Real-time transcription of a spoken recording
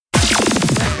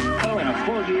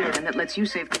Plug here. And that lets you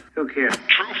save. Look here.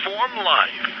 True Form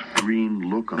Life. Green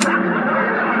look on it.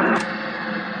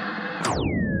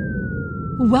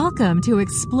 Welcome to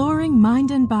Exploring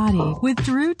Mind and Body with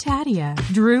Drew Tadia.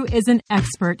 Drew is an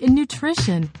expert in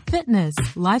nutrition, fitness,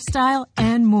 lifestyle,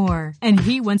 and more. And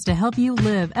he wants to help you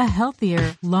live a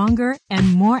healthier, longer,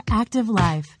 and more active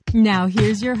life. Now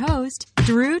here's your host,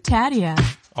 Drew Tadia.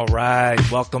 All right,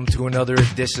 welcome to another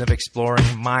edition of Exploring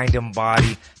Mind and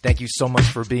Body. Thank you so much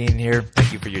for being here.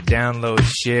 Thank you for your downloads,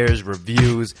 shares,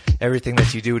 reviews, everything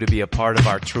that you do to be a part of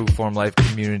our True Form Life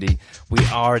community. We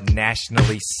are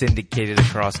nationally syndicated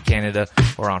across Canada.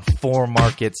 We're on 4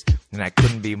 markets, and I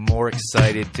couldn't be more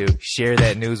excited to share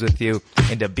that news with you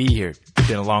and to be here. It's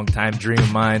been a long time dream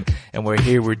of mine, and we're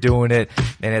here, we're doing it,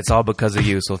 and it's all because of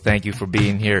you. So thank you for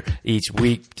being here each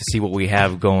week to see what we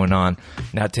have going on.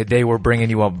 Now, today we're bringing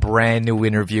you a brand new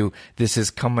interview. This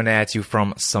is coming at you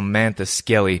from Samantha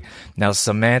Skelly. Now,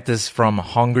 Samantha's from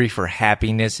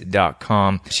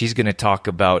hungryforhappiness.com. She's going to talk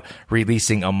about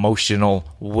releasing emotional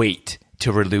weight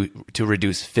to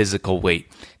reduce physical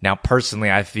weight. Now, personally,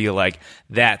 I feel like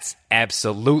that's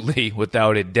absolutely,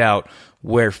 without a doubt,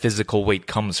 where physical weight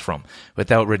comes from.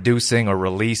 Without reducing or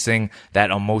releasing that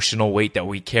emotional weight that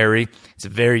we carry, it's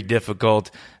very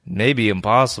difficult, maybe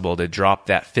impossible, to drop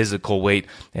that physical weight,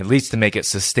 at least to make it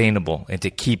sustainable and to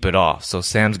keep it off. So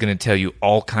Sam's going to tell you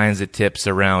all kinds of tips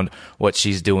around what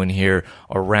she's doing here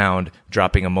around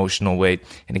dropping emotional weight.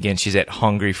 And again, she's at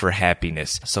Hungry for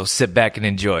Happiness. So sit back and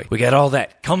enjoy. We got all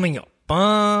that coming up.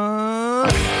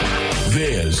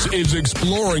 This is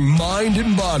Exploring Mind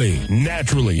and Body.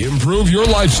 Naturally improve your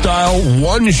lifestyle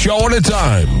one show at a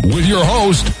time with your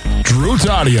host, Drew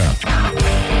Tadia.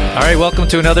 All right, welcome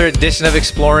to another edition of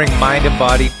Exploring Mind and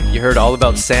Body. You heard all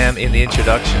about Sam in the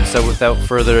introduction. So without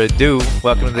further ado,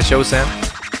 welcome to the show, Sam.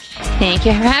 Thank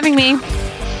you for having me.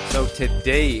 So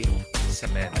today,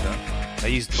 Samantha, I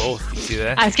used both. You see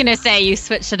that? I was going to say you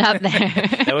switched it up there.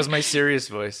 That was my serious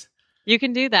voice. You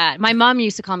can do that. My mom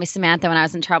used to call me Samantha when I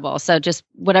was in trouble. So just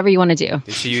whatever you want to do.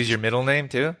 Did she use your middle name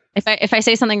too? If I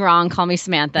say something wrong, call me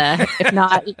Samantha. If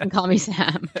not, you can call me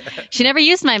Sam. She never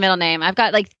used my middle name. I've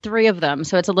got like 3 of them.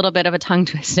 So it's a little bit of a tongue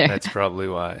twister. That's probably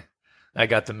why. I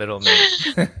got the middle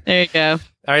name. There you go.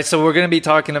 All right. So we're going to be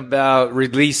talking about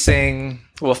releasing,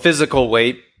 physical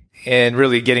weight and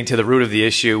really getting to the root of the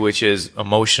issue, which is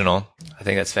emotional. I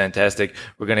think that's fantastic.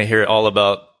 We're going to hear all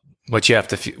about what you have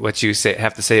to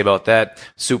say about that.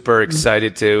 Super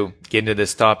excited to get into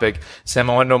this topic. Sam,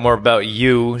 I want to know more about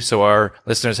you so our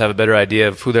listeners have a better idea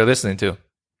of who they're listening to.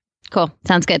 Cool.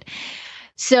 Sounds good.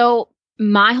 So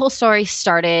my whole story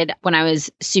started when I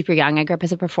was super young. I grew up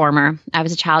as a performer. I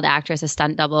was a child actress, a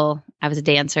stunt double. I was a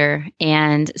dancer.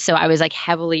 And so I was like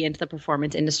heavily into the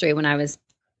performance industry when I was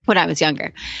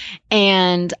younger.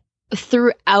 And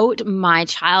throughout my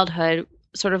childhood,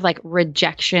 sort of like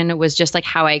rejection was just like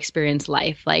how I experienced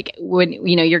life. Like when,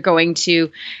 you're going to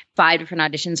 5 different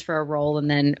auditions for a role and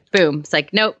then boom, it's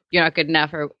like, nope, you're not good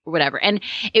enough or whatever. And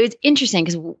it was interesting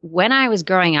because when I was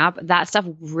growing up, that stuff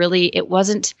really, I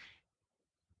wasn't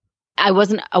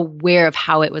aware of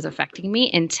how it was affecting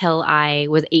me until I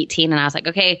was 18 and I was like,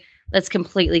 okay, let's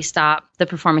completely stop the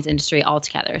performance industry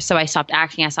altogether. So I stopped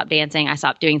acting, I stopped dancing, I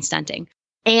stopped doing stunting.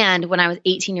 And when I was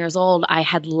 18 years old, I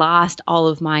had lost all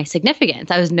of my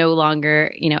significance. I was no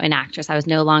longer, an actress. I was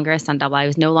no longer a stunt double. I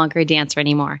was no longer a dancer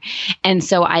anymore. And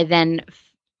so I then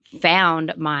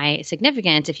found my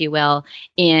significance, if you will,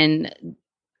 in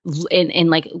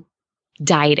like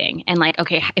dieting and like,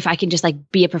 okay, if I can just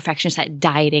like be a perfectionist at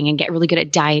dieting and get really good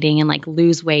at dieting and like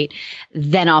lose weight,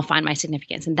 then I'll find my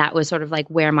significance. And that was sort of like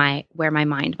where my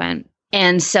mind went.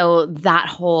 And so that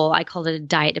whole, I called it a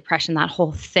diet depression, that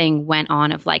whole thing went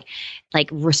on of like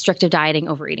restrictive dieting,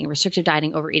 overeating.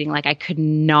 Like I could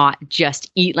not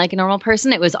just eat like a normal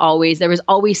person. There was always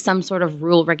some sort of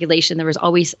rule, regulation. There was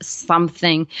always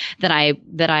something that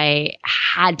I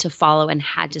had to follow and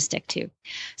had to stick to.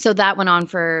 So that went on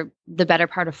for the better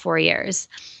part of 4 years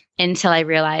until I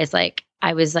realized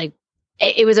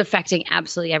it was affecting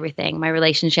absolutely everything. My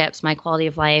relationships, my quality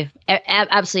of life,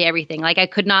 absolutely everything. Like I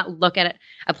could not look at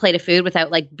a plate of food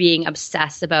without like being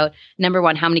obsessed about, number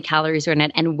one, how many calories are in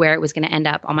it and where it was going to end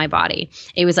up on my body.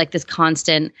 It was like this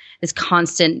constant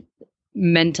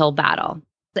mental battle.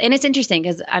 And it's interesting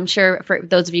because I'm sure for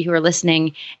those of you who are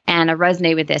listening and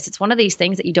resonate with this, it's one of these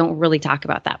things that you don't really talk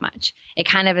about that much. It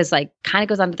kind of goes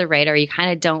under the radar. You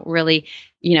kind of don't really,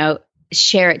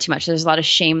 share it too much. There's a lot of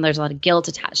shame. There's a lot of guilt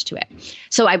attached to it.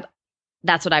 So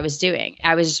that's what I was doing.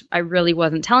 I really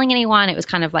wasn't telling anyone. It was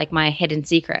kind of like my hidden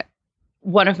secret.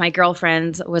 One of my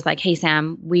girlfriends was like, hey,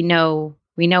 Sam, we know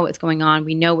We know what's going on.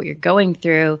 We know what you're going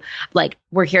through. Like,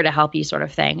 we're here to help you, sort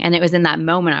of thing. And it was in that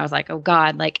moment I was like, oh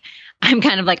God, like, I'm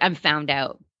kind of like, I'm found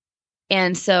out.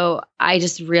 And so I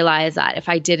just realized that if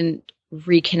I didn't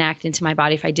reconnect into my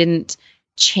body, if I didn't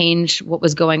change what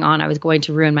was going on, I was going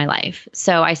to ruin my life.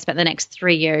 So I spent the next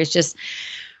 3 years just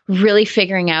really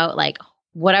figuring out like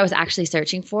what I was actually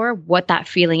searching for, what that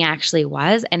feeling actually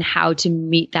was, and how to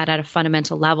meet that at a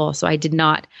fundamental level. So I did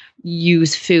not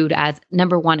use food as,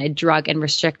 number one, a drug and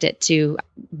restrict it to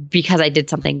because I did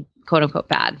something quote unquote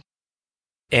bad.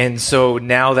 And so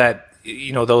now that,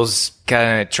 you know, those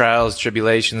kind of trials,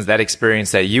 tribulations, that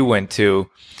experience that you went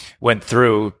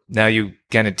through, now you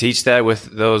kind of teach that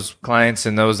with those clients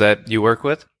and those that you work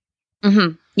with?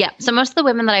 Mm-hmm. Yeah. So most of the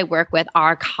women that I work with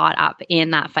are caught up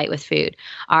in that fight with food,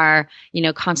 are, you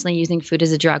know, constantly using food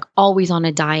as a drug, always on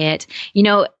a diet. You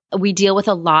know, we deal with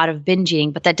a lot of binge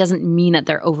eating, but that doesn't mean that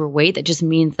they're overweight. That just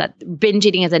means that binge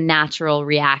eating is a natural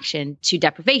reaction to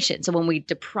deprivation. So when we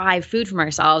deprive food from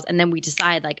ourselves and then we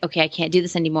decide like, okay, I can't do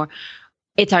this anymore,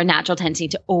 it's our natural tendency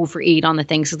to overeat on the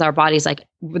things because our body's like,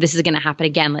 this is going to happen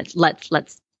again.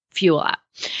 Let's fuel up.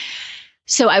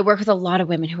 So I work with a lot of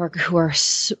women who are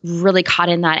really caught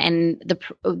in that, and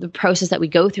the process that we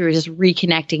go through is just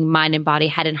reconnecting mind and body,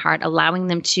 head and heart, allowing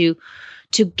them to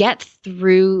get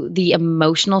through the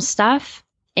emotional stuff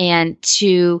and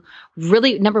to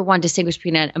really, number one, distinguish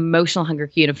between an emotional hunger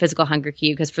cue and a physical hunger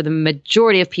cue, because for the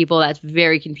majority of people, that's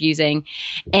very confusing,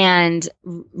 and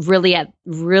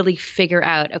really figure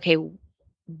out, okay,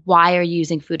 why are you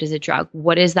using food as a drug?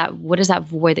 What is that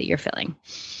void that you're filling?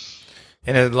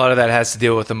 And a lot of that has to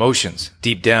deal with emotions.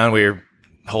 Deep down, we're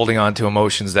holding on to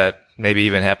emotions that maybe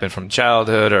even happened from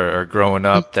childhood or growing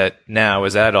up that now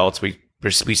as adults, we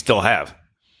still have.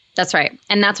 That's right.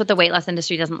 And that's what the weight loss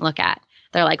industry doesn't look at.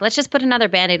 They're like, let's just put another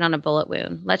Band-Aid on a bullet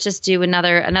wound. Let's just do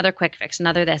another quick fix,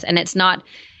 another this. And it's not,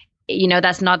 you know,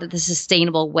 that's not the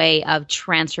sustainable way of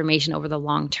transformation over the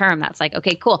long term. That's like,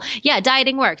 okay, cool. Yeah,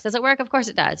 dieting works. Does it work? Of course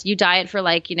it does. You diet for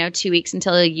 2 weeks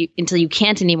until you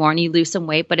can't anymore and you lose some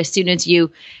weight. But as soon as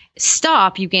you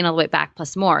stop, you gain all the weight back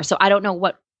plus more. So I don't know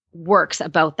what works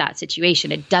about that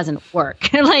situation. It doesn't work.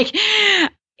 There's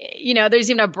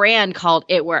even a brand called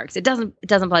It Works. It doesn't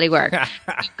bloody work.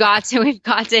 We've got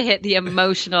to hit the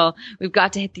emotional,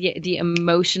 the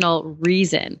emotional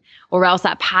reason, or else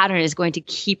that pattern is going to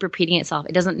keep repeating itself.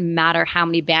 It doesn't matter how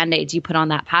many Band-Aids you put on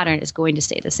that pattern, it's going to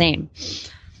stay the same.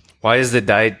 Why is the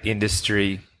diet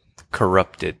industry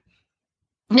corrupted?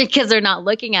 Because they're not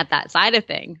looking at that side of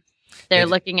things. They're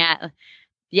looking at,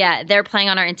 they're playing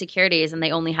on our insecurities and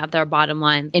they only have their bottom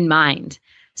line in mind.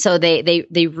 So they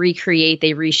recreate,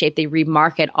 they reshape, they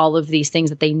remarket all of these things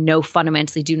that they know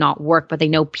fundamentally do not work, but they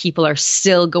know people are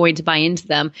still going to buy into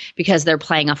them because they're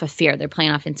playing off of fear. They're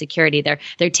playing off insecurity.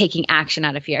 They're taking action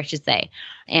out of fear, I should say.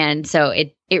 And so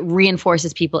it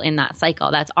reinforces people in that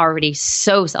cycle that's already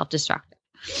so self-destructive.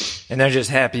 And they're just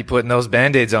happy putting those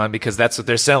Band-Aids on because that's what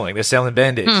they're selling. They're selling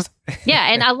Band-Aids.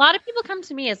 Yeah. And a lot of people come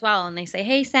to me as well and they say,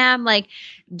 hey, Sam, like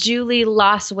Julie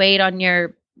lost weight on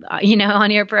your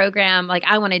on your program, like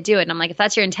I want to do it. And I'm like, if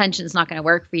that's your intention, it's not going to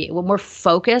work for you. When we're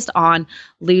focused on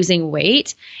losing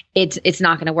weight, it's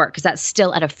not going to work because that's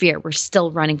still out of fear. We're still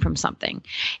running from something.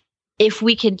 If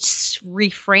we can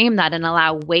reframe that and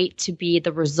allow weight to be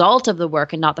the result of the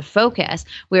work and not the focus,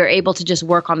 we are able to just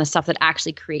work on the stuff that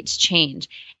actually creates change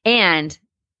and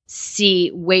see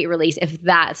weight release if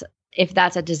that's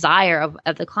a desire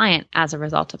of the client as a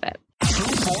result of it.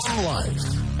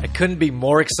 I couldn't be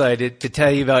more excited to tell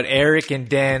you about Eric and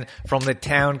Dan from the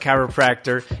Town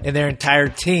Chiropractor and their entire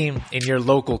team in your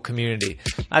local community.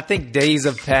 I think days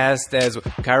have passed as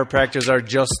chiropractors are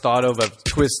just thought of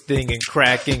twisting and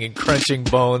cracking and crunching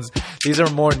bones. These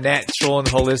are more natural and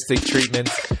holistic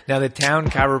treatments. Now, the Town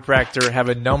Chiropractor have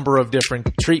a number of different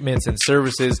treatments and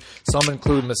services. Some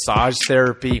include massage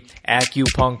therapy,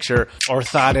 acupuncture,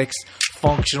 orthotics,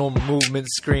 functional movement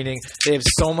screening. They have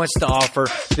so much to offer.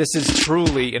 This is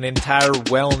truly an entire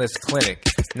wellness clinic.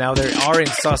 Now, they are in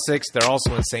Sussex. They're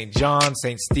also in St. John,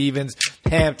 St. Stephen's,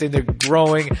 Hampton. They're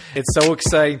growing. It's so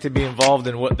exciting to be involved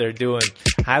in what they're doing.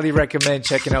 Highly recommend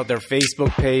checking out their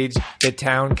Facebook page, The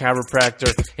Town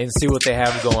Chiropractor, and see what they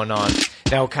have going on.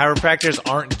 Now, chiropractors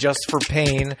aren't just for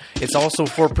pain. It's also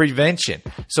for prevention.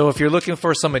 So if you're looking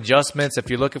for some adjustments, if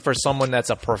you're looking for someone that's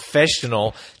a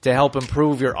professional to help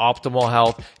improve your optimal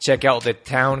health, check out the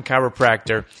Town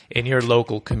Chiropractor in your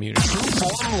local community.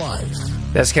 I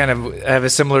have a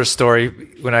similar story.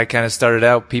 when I kind of started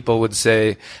out, people would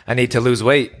say, I need to lose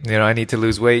weight. I need to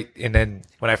lose weight. And then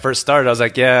when I first started, I was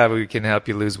like, yeah, we can help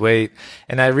you lose weight.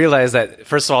 And I realized that,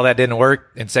 first of all, that didn't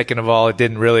work. And second of all,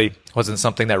 wasn't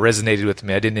something that resonated with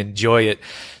me. I didn't enjoy it.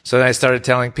 So then I started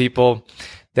telling people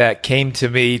that came to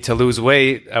me to lose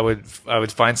weight, I would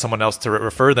find someone else to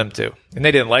refer them to. And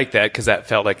they didn't like that because that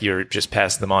felt like you're just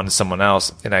passing them on to someone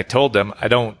else. And I told them, I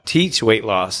don't teach weight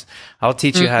loss. I'll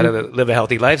teach you how to live a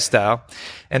healthy lifestyle.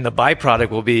 And the byproduct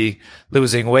will be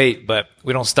losing weight, but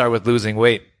we don't start with losing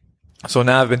weight. So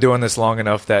now I've been doing this long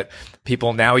enough that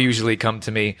people now usually come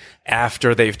to me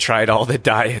after they've tried all the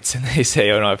diets and they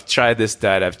say, oh no, I've tried this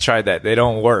diet, I've tried that. They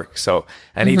don't work. So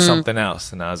I need something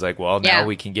else. And I was like, well, now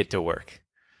we can get to work.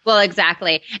 Well,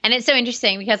 exactly. And it's so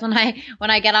interesting because when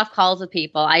I get off calls with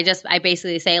people, I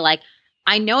basically say, like,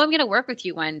 I know I'm going to work with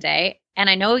you one day and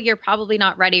I know you're probably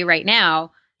not ready right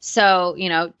now. So,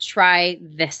 try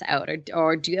this out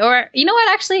or you know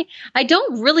what? Actually, I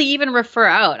don't really even refer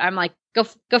out. I'm like, go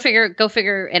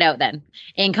figure it out then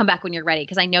and come back when you're ready.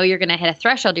 Cause I know you're going to hit a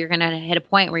threshold. You're going to hit a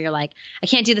point where you're like, I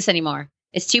can't do this anymore.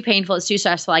 It's too painful. It's too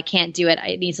stressful. I can't do it.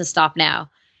 It needs to stop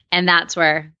now. And that's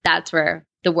where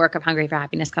the work of Hungry for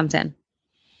Happiness comes in.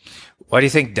 Why do you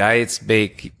think diets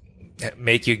make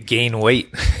you gain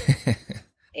weight?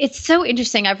 It's so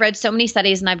interesting. I've read so many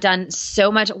studies and I've done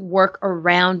so much work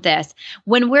around this.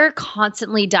 When we're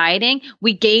constantly dieting,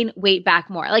 we gain weight back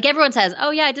more. Like everyone says,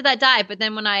 oh yeah, I did that diet, but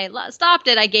then when I stopped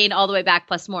it, I gained all the way back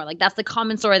plus more. Like that's the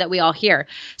common story that we all hear.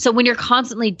 So when you're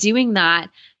constantly doing that,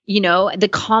 the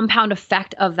compound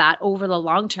effect of that over the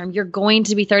long term, you're going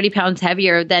to be 30 pounds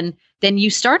heavier than you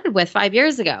started with 5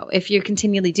 years ago if you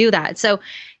continually do that. So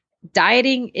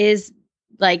dieting is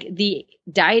like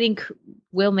dieting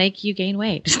will make you gain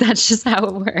weight. That's just how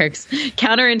it works.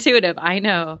 Counterintuitive, I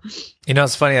know.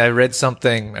 It's funny. I read some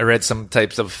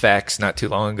types of facts not too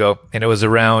long ago, and it was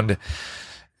around,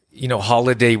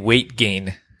 holiday weight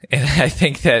gain. And I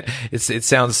think that it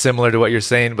sounds similar to what you're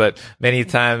saying, but many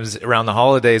times around the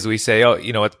holidays, we say, oh,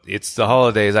 it's the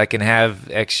holidays. I can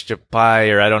have extra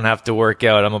pie or I don't have to work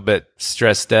out. I'm a bit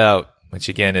stressed out, which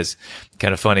again is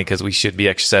kind of funny because we should be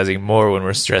exercising more when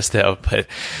we're stressed out. But,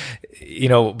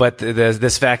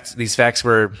 these facts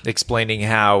were explaining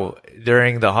how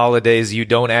during the holidays, you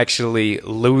don't actually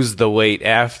lose the weight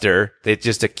after. It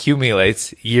just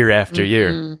accumulates year after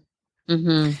year.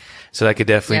 Mm-hmm. So that could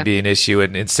definitely be an issue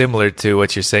and similar to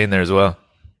what you're saying there as well.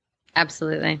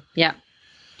 Absolutely. Yeah.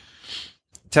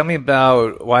 Tell me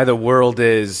about why the world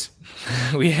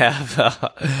we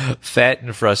have fat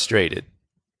and frustrated.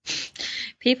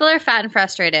 People are fat and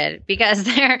frustrated because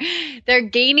they're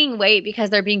gaining weight because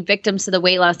they're being victims to the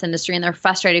weight loss industry and they're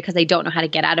frustrated because they don't know how to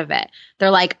get out of it.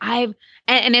 They're like, and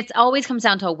it always comes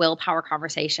down to a willpower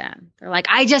conversation. They're like,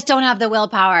 I just don't have the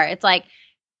willpower. It's like,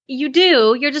 you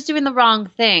do. You're just doing the wrong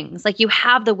things. Like you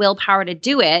have the willpower to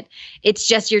do it. It's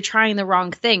just you're trying the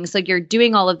wrong thing. So you're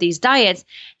doing all of these diets.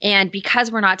 And because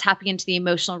we're not tapping into the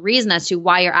emotional reason as to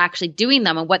why you're actually doing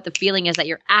them and what the feeling is that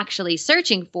you're actually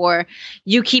searching for,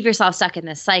 you keep yourself stuck in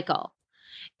this cycle.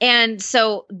 And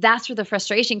so that's where the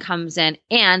frustration comes in.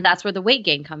 And that's where the weight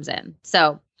gain comes in.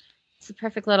 So it's a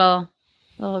perfect little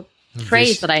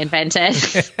phrase that I invented.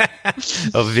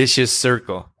 A vicious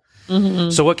circle. Mm-hmm.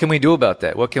 So what can we do about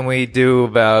that? What can we do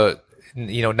about,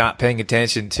 not paying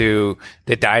attention to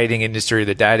the dieting industry,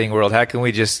 the dieting world? How can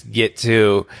we just get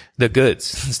to the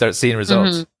goods and start seeing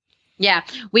results? Mm-hmm. Yeah.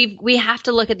 We have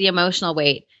to look at the emotional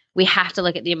weight.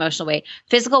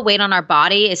 Physical weight on our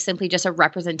body is simply just a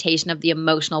representation of the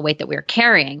emotional weight that we're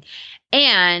carrying.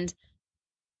 And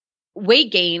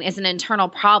weight gain is an internal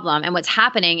problem. And what's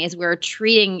happening is we're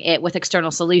treating it with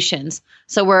external solutions.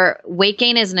 So weight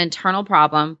gain is an internal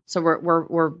problem. So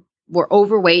we're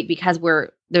overweight because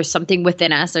there's something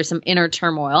within us. There's some inner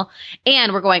turmoil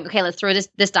and we're going, okay, let's throw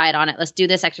this diet on it. Let's do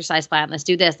this exercise plan. Let's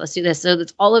do this. So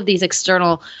it's all of these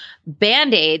external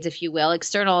band-aids, if you will,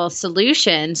 external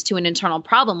solutions to an internal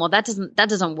problem. Well, that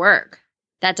doesn't work.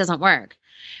 That doesn't work.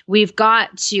 We've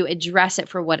got to address it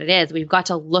for what it is. We've got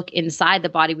to look inside the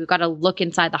body. We've got to look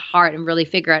inside the heart and really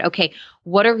figure out, okay,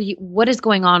 what is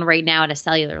going on right now at a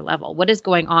cellular level? What is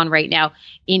going on right now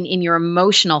in your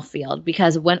emotional field?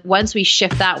 Because once we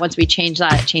shift that, once we change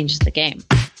that, it changes the game.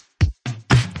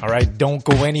 All right, don't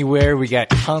go anywhere. We got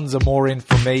tons of more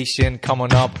information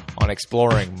coming up on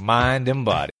Exploring Mind and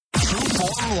Body.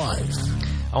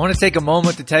 I want to take a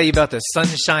moment to tell you about the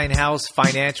Sunshine House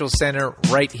Financial Center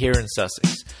right here in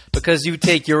Sussex. Because you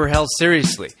take your health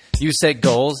seriously. You set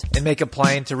goals and make a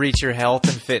plan to reach your health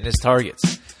and fitness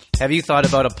targets. Have you thought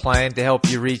about a plan to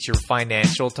help you reach your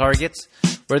financial targets?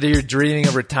 Whether you're dreaming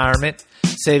of retirement,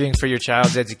 saving for your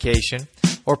child's education,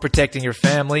 or protecting your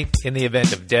family in the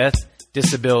event of death,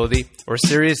 disability, or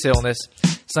serious illness,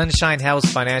 Sunshine House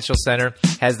Financial Center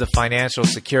has the financial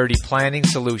security planning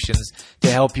solutions to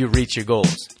help you reach your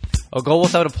goals. A goal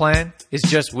without a plan is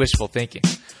just wishful thinking.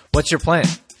 What's your plan?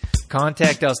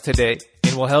 Contact us today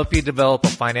and we'll help you develop a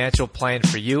financial plan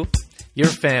for you, your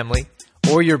family,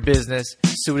 or your business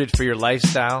suited for your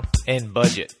lifestyle and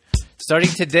budget. Starting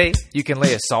today, you can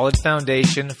lay a solid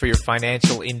foundation for your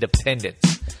financial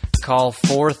independence. Call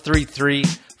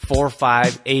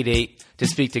 433-4588 to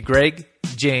speak to Greg,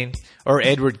 Jane, or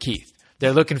Edward Keith.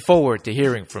 They're looking forward to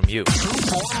hearing from you.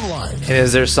 And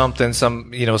is there something,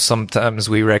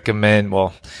 sometimes we recommend,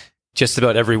 just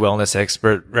about every wellness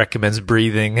expert recommends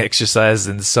breathing exercise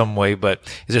in some way, but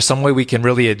is there some way we can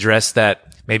really address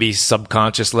that maybe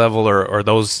subconscious level or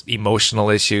those emotional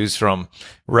issues from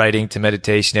writing to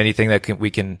meditation, anything that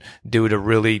we can do to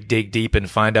really dig deep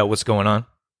and find out what's going on?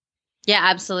 Yeah,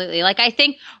 absolutely. Like, I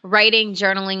think writing,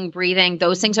 journaling, breathing,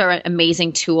 those things are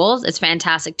amazing tools. It's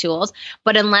fantastic tools.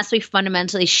 But unless we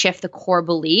fundamentally shift the core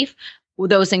belief,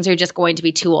 those things are just going to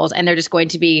be tools and they're just going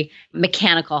to be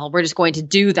mechanical. We're just going to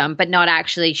do them, but not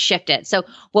actually shift it. So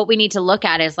what we need to look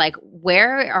at is like,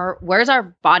 where's our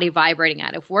body vibrating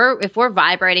at? If we're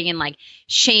vibrating in like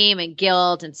shame and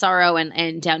guilt and sorrow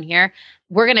and down here,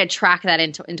 we're going to track that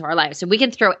into our lives. So we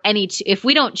can throw if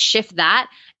we don't shift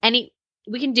that,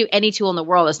 we can do any tool in the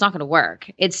world. It's not going to work.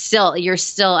 You're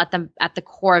still at the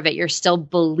core of it. You're still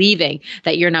believing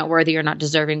that you're not worthy, you're not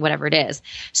deserving, whatever it is.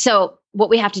 So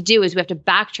what we have to do is we have to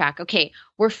backtrack. Okay,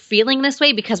 we're feeling this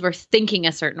way because we're thinking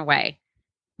a certain way,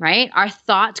 right? Our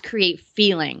thoughts create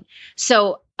feeling.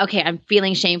 So, okay, I'm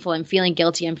feeling shameful. I'm feeling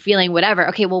guilty. I'm feeling whatever.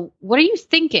 Okay, well, what are you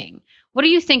thinking? What are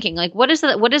you thinking? Like, what is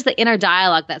the inner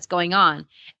dialogue that's going on?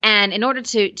 And in order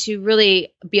to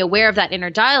really be aware of that inner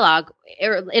dialogue,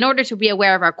 in order to be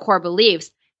aware of our core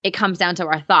beliefs, it comes down to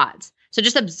our thoughts. So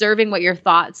just observing what your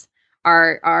thoughts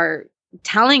are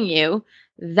telling you,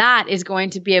 that is going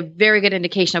to be a very good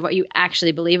indication of what you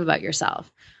actually believe about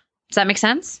yourself. Does that make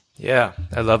sense? Yeah,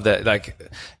 I love that.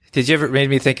 Like, did you ever made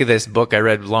me think of this book I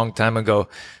read a long time ago,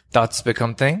 Thoughts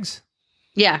Become Things?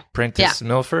 Yeah. Prentice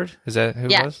Milford? Is that who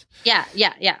it was? Yeah.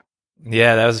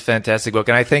 Yeah, that was a fantastic book.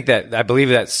 And I believe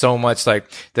that so much, like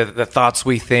the thoughts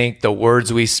we think, the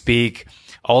words we speak,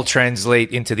 all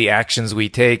translate into the actions we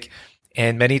take.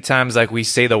 And many times, like, we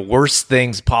say the worst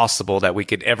things possible that we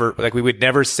could ever, like, we would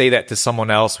never say that to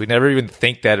someone else. We never even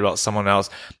think that about someone else,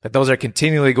 but those are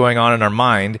continually going on in our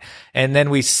mind. And then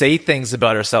we say things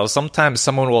about ourselves. Sometimes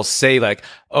someone will say like,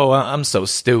 "Oh, I'm so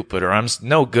stupid," or "I'm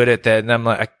no good at that." And I'm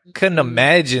like, I couldn't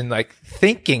imagine like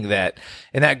thinking that.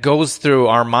 And that goes through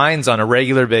our minds on a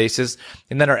regular basis.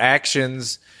 And then our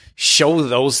actions show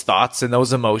those thoughts and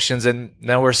those emotions. And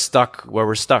now we're stuck where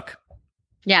we're stuck.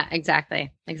 Yeah,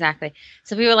 exactly.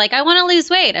 So people are like, I want to lose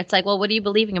weight. It's like, well, what are you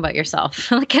believing about yourself?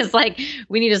 Because like,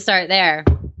 we need to start there.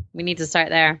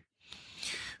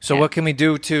 So what can we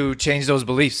do to change those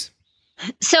beliefs?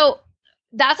 So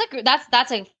that's a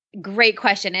great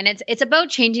question. And it's about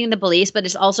changing the beliefs, but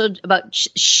it's also about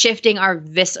shifting our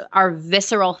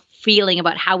visceral feeling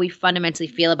about how we fundamentally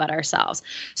feel about ourselves.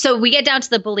 So we get down to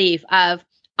the belief of,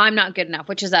 I'm not good enough,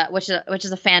 which is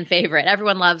a fan favorite.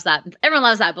 Everyone loves that. Everyone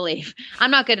loves that belief.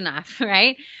 I'm not good enough,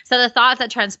 right? So the thoughts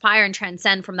that transpire and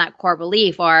transcend from that core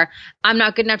belief are, I'm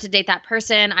not good enough to date that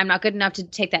person. I'm not good enough to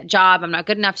take that job. I'm not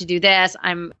good enough to do this.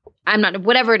 I'm not,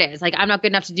 whatever it is. Like, I'm not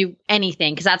good enough to do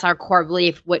anything, because that's our core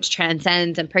belief, which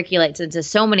transcends and percolates into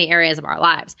so many areas of our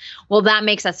lives. Well, that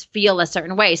makes us feel a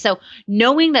certain way. So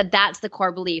knowing that that's the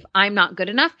core belief, I'm not good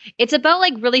enough, it's about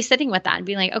like really sitting with that and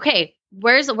being like, okay,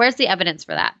 where's the evidence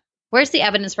for that? Where's the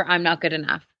evidence for I'm not good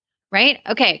enough? Right?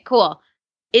 Okay, cool.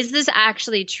 Is this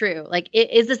actually true? Like,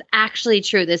 is this actually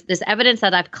true? This evidence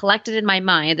that I've collected in my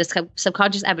mind, this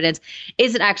subconscious evidence,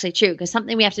 is it actually true? Because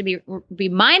something we have to be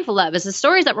mindful of is the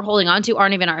stories that we're holding on to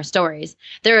aren't even our stories.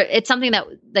 It's something that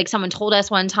like someone told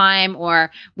us one time, or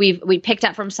we picked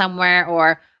up from somewhere,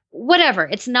 or whatever.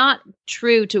 It's not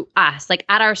true to us. Like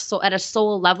at a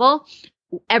soul level,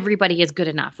 everybody is good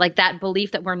enough. Like that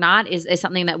belief that we're not is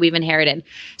something that we've inherited.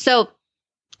 So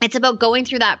it's about going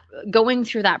through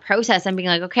that process and being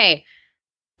like, okay,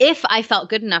 if I felt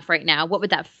good enough right now, what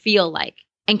would that feel like?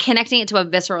 And connecting it to a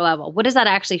visceral level. What does that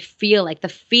actually feel like? The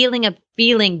feeling of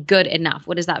feeling good enough.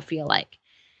 What does that feel like?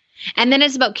 And then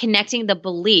it's about connecting the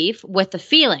belief with the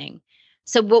feeling.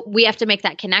 So we have to make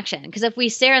that connection. Because if we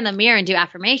stare in the mirror and do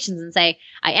affirmations and say,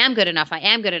 I am good enough, I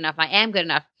am good enough, I am good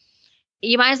enough,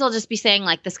 you might as well just be saying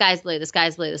like, the sky's blue, the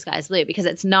sky's blue, the sky's blue, because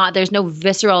there's no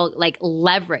visceral like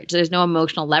leverage. There's no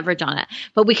emotional leverage on it.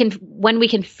 But when we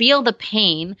can feel the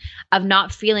pain of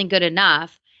not feeling good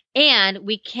enough, And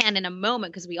we can, in a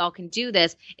moment, because we all can do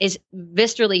this, is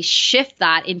viscerally shift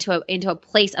that into a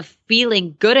place of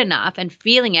feeling good enough and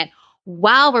feeling it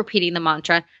while repeating the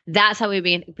mantra. That's how we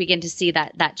begin to see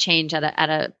that change at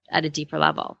a deeper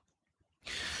level.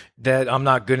 That I'm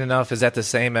not good enough, is that the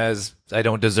same as I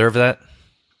don't deserve that?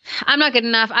 I'm not good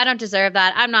enough. I don't deserve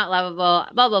that. I'm not lovable.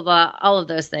 Blah blah blah. All of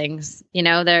those things.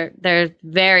 They're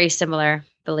very similar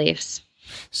beliefs.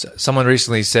 So someone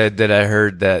recently said that I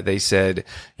heard that they said,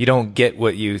 you don't get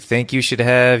what you think you should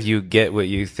have, you get what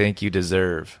you think you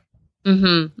deserve.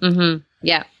 Mm-hmm. Mm-hmm.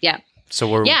 Yeah. Yeah. So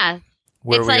where we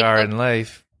are in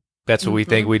life, that's what we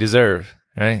think we deserve,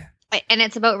 right? And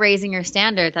it's about raising your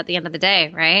standards at the end of the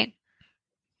day, right?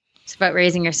 It's about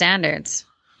raising your standards.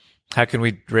 How can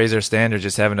we raise our standards?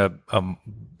 Just having a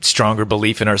stronger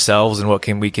belief in ourselves and what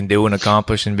we can do and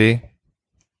accomplish and be?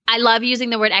 I love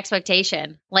using the word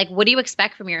expectation. Like, what do you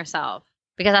expect from yourself?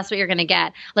 Because that's what you're going to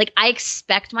get. Like, I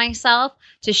expect myself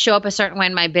to show up a certain way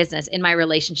in my business, in my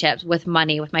relationships, with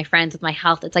money, with my friends, with my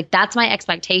health. It's like, that's my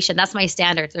expectation. That's my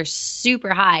standards. They're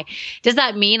super high. Does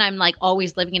that mean I'm like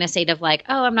always living in a state of like,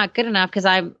 oh, I'm not good enough because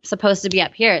I'm supposed to be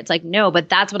up here? It's like, no, but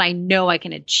that's what I know I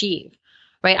can achieve,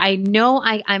 right? I know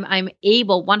I'm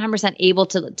able, 100% able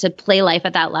to play life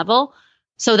at that level.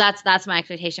 So that's my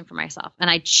expectation for myself. And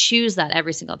I choose that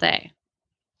every single day.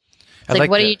 It's like,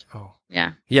 what do you,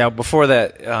 Yeah. Before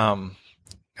that,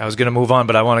 I was going to move on,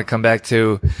 but I want to come back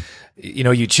to,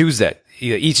 you choose that.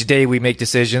 Each day we make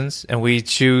decisions and we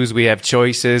have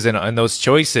choices, and those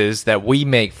choices that we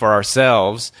make for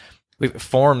ourselves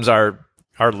forms our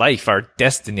life, our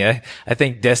destiny. I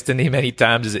think destiny many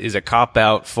times is a cop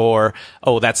out for,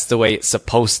 oh, that's the way it's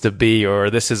supposed to be, or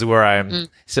this is where I'm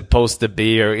supposed to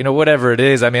be, or, whatever it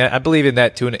is. I mean, I believe in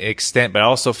that to an extent, but I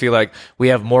also feel like we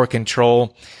have more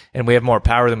control and we have more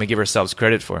power than we give ourselves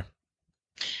credit for.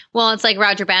 Well, it's like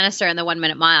Roger Bannister in the 1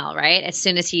 Minute Mile, right? As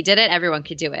soon as he did it, everyone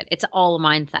could do it. It's all a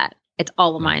mindset. It's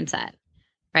all a mindset,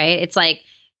 right? It's like,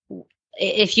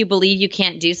 if you believe you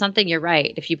can't do something, you're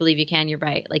right. If you believe you can, you're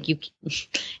right. Like, you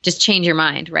just change your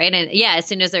mind, right? And yeah, as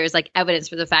soon as there's like evidence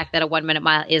for the fact that a 1 minute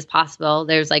mile is possible,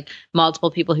 there's like multiple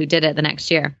people who did it the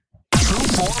next year. True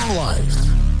Form Life.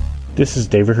 This is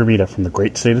David Hermita from the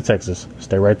great state of Texas.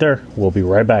 Stay right there. We'll be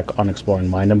right back on Exploring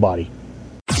Mind and Body.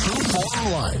 True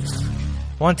Form Life.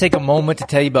 I want to take a moment to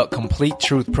tell you about Complete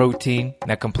Truth Protein.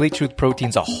 Now, Complete Truth Protein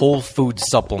is a whole food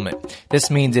supplement.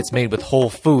 This means it's made with whole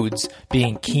foods,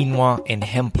 being quinoa and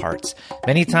hemp parts.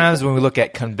 Many times when we look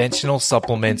at conventional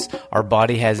supplements, our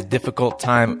body has a difficult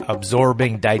time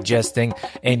absorbing, digesting,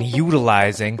 and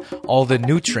utilizing all the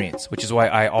nutrients, which is why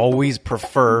I always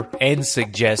prefer and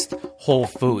suggest whole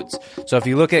foods. So if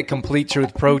you look at Complete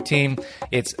Truth Protein,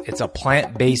 it's a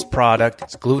plant-based product.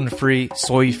 It's gluten-free,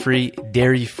 soy-free,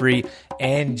 dairy-free,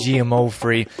 and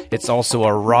GMO-free. It's also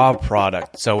a raw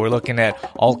product. So we're looking at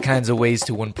all kinds of ways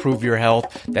to improve your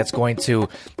health that's going to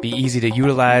be easy to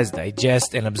utilize,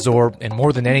 digest, and absorb, and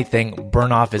more than anything,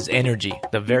 burn off as energy.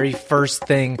 The very first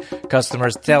thing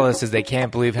customers tell us is they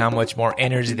can't believe how much more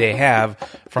energy they have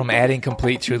from adding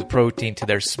Complete Truth Protein to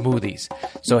their smoothies.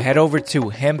 So head over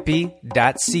to hempy.ca/CTP.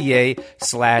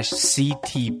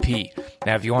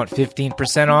 Now, if you want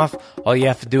 15% off, all you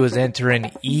have to do is enter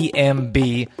in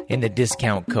EM&B in the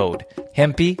discount code.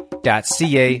 hempy.ca/CTP.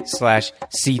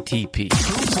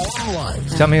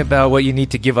 Tell me about what you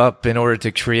need to give up in order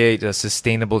to create a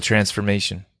sustainable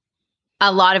transformation.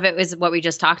 A lot of it was what we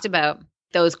just talked about,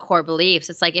 those core beliefs.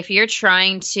 It's like if you're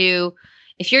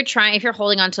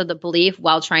holding on to the belief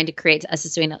while trying to create a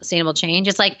sustainable change,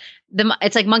 it's like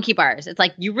monkey bars. It's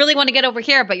like you really want to get over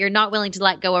here, but you're not willing to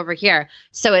let go over here.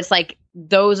 So it's like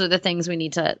those are the things we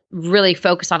need to really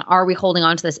focus on. Are we holding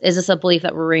on to this? Is this a belief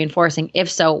that we're reinforcing?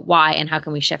 If so, why? And how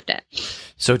can we shift it?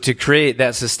 So to create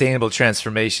that sustainable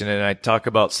transformation, and I talk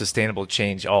about sustainable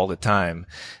change all the time,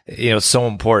 it's so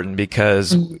important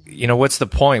because, what's the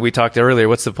point? We talked earlier,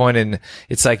 what's the point in,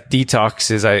 it's like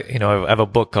detox I have a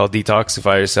book called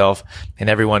Detoxify Yourself, and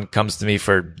everyone comes to me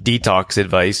for detox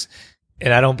advice.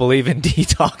 And I don't believe in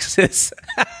detoxes.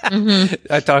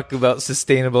 I talk about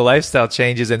sustainable lifestyle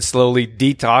changes and slowly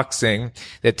detoxing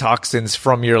the toxins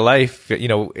from your life.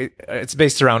 It's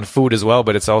based around food as well,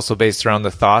 but it's also based around the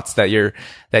thoughts that you're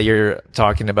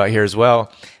talking about here as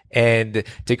well. And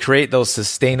to create those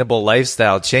sustainable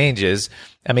lifestyle changes,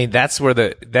 I mean, that's where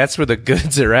the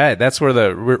goods are at. That's where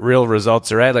the real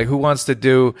results are at. Like, who wants to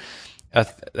do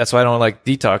that's why I don't like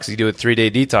detox. You do a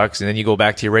 3-day detox and then you go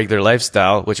back to your regular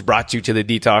lifestyle, which brought you to the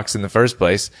detox in the first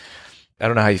place. I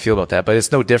don't know how you feel about that, but it's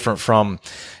no different from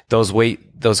those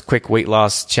quick weight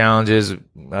loss challenges. I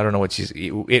don't know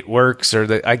it works,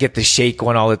 or I get the shake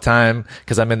one all the time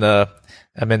because I'm in the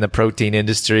I'm in the protein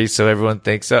industry, so everyone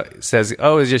says,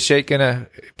 "Oh, is your shake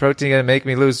protein gonna make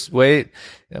me lose weight?"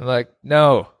 I'm like,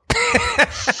 no,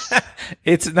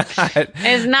 it's not.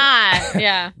 It's not.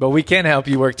 Yeah. But we can help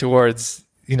you work towards,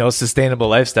 sustainable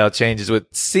lifestyle changes.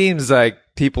 What seems like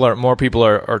more people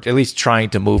are at least trying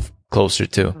to move closer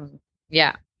to.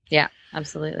 Yeah. Yeah.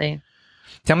 Absolutely.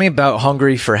 Tell me about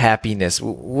Hungry for Happiness.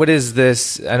 What is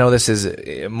this? I know this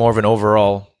is more of an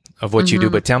overall of what you do,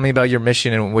 but tell me about your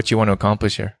mission and what you want to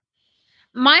accomplish here.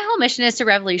 My whole mission is to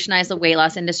revolutionize the weight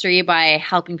loss industry by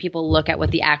helping people look at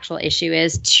what the actual issue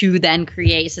is to then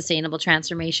create sustainable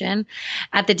transformation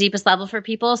at the deepest level for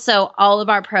people. So all of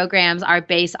our programs are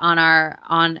based on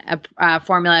a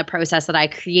formula process that I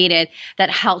created that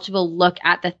helps people look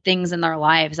at the things in their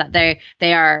lives that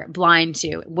they are blind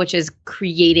to, which is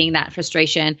creating that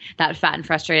frustration, that fat and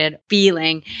frustrated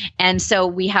feeling. And so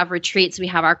we have retreats. We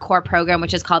have our core program,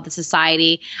 which is called the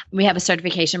Society. We have a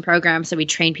certification program. So we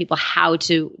train people how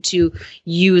to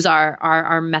use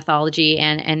our methodology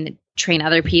and train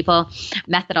other people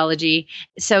methodology.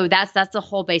 So that's the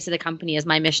whole base of the company. Is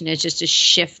my mission is just to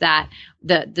shift that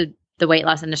the weight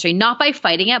loss industry, not by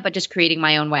fighting it, but just creating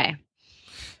my own way.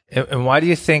 And why do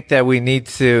you think that we need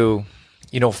to,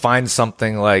 find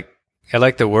something like, I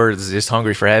like the words, just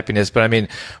hungry for happiness, but I mean,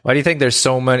 why do you think there's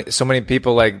so many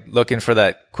people like looking for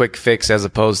that quick fix as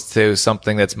opposed to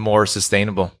something that's more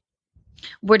sustainable?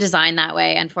 We're designed that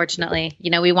way, unfortunately.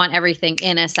 We want everything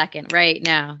in a second right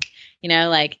now.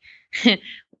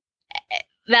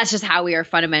 That's just how we are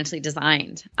fundamentally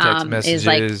designed. Text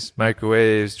messages,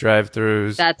 microwaves,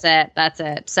 drive-thrus. That's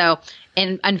it. So,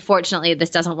 and unfortunately,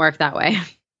 this doesn't work that way.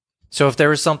 So if there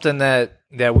was something that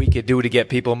we could do to get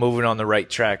people moving on the right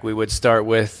track, we would start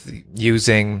with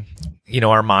using,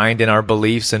 our mind and our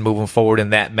beliefs and moving forward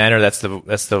in that manner. That's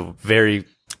the very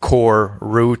core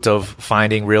root of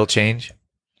finding real change.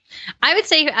 I would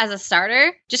say as a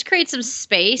starter, just create some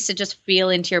space to just feel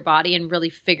into your body and really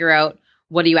figure out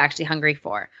what are you actually hungry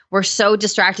for. We're so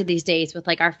distracted these days with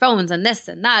like our phones and this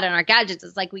and that and our gadgets.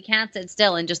 It's like we can't sit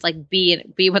still and just like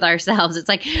be with ourselves. It's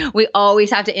like we always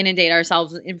have to inundate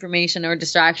ourselves with information or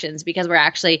distractions because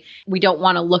we don't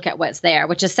want to look at what's there,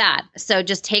 which is sad. So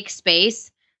just take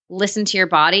space. Listen to your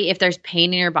body. If there's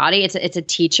pain in your body, it's a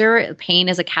teacher. Pain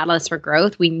is a catalyst for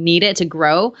growth. We need it to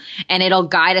grow and it'll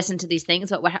guide us into these things.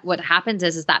 But what happens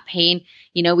is that pain,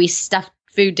 we stuff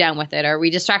food down with it, or we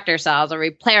distract ourselves, or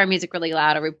we play our music really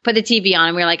loud, or we put the TV on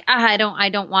and we're like, I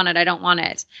don't want it. I don't want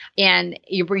it. And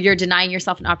you're denying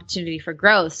yourself an opportunity for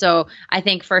growth. So I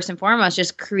think first and foremost,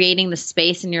 just creating the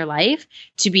space in your life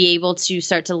to be able to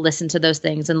start to listen to those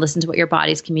things and listen to what your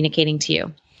body's communicating to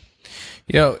you.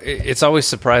 It's always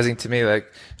surprising to me.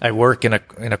 Like I work in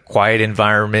a quiet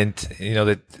environment,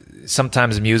 that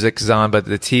sometimes music's on, but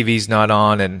the TV's not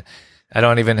on and I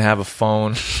don't even have a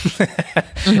phone.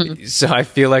 So I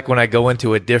feel like when I go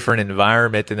into a different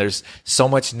environment and there's so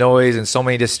much noise and so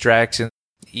many distractions,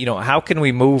 how can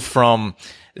we move from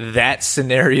that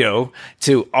scenario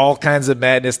to all kinds of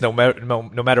madness, no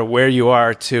matter where you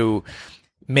are, to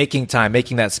making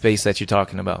that space that you're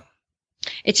talking about?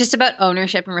 It's just about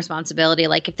ownership and responsibility.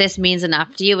 Like if this means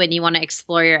enough to you and you want to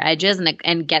explore your edges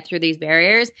and get through these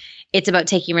barriers, it's about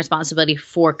taking responsibility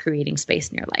for creating space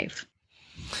in your life.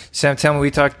 Sam, tell me,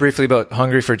 we talked briefly about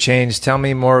Hungry for Change. Tell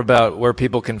me more about where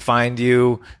people can find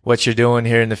you, what you're doing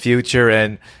here in the future,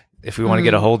 and if we want to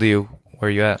get a hold of you, where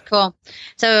are you at? Cool.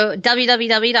 So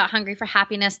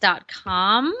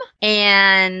www.hungryforhappiness.com.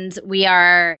 And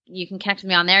you can connect with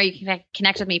me on there. You can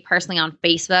connect with me personally on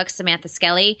Facebook, Samantha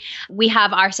Skelly. We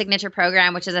have our signature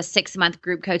program, which is a 6-month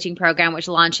group coaching program, which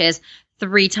launches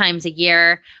 3 times a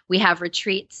year. We have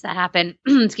retreats that happen,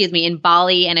 in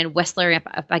Bali and in Whistler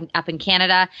up in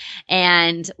Canada.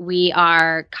 And we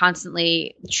are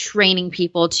constantly training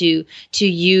people to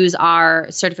use our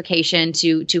certification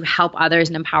to help others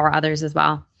and empower others as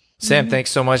well. Sam, thanks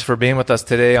so much for being with us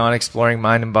today on Exploring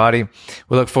Mind and Body.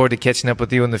 We look forward to catching up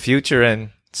with you in the future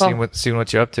and seeing what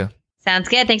you're up to. Sounds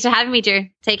good. Thanks for having me, Drew.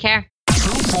 Take care.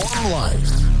 True Form Life.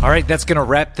 All right, that's going to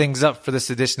wrap things up for this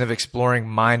edition of Exploring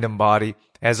Mind and Body.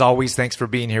 As always, thanks for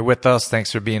being here with us.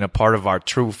 Thanks for being a part of our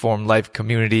True Form Life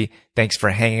community. Thanks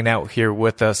for hanging out here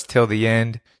with us till the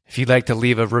end. If you'd like to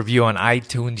leave a review on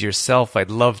iTunes yourself, I'd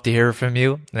love to hear from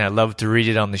you, and I'd love to read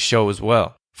it on the show as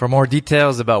well. For more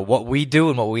details about what we do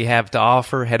and what we have to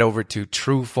offer, head over to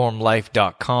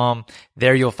trueformlife.com.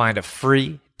 There you'll find a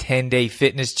free 10-day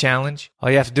fitness challenge. All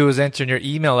you have to do is enter in your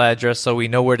email address so we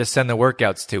know where to send the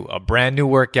workouts to. A brand new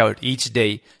workout each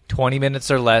day, 20 minutes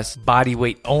or less, body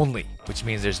weight only, which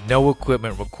means there's no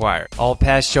equipment required. All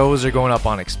past shows are going up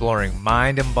on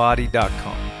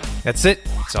exploringmindandbody.com. That's it.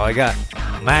 That's all I got.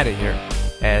 I'm out of here.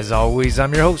 As always,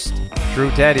 I'm your host, Drew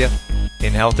Tadia,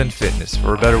 in health and fitness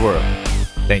for a better world.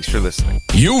 Thanks for listening.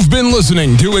 You've been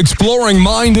listening to Exploring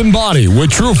Mind and Body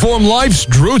with Trueform Life's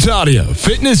Drew Tadia,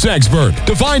 fitness expert.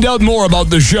 To find out more about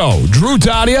the show, Drew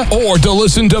Tadia, or to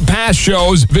listen to past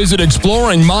shows, visit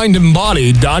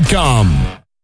exploringmindandbody.com.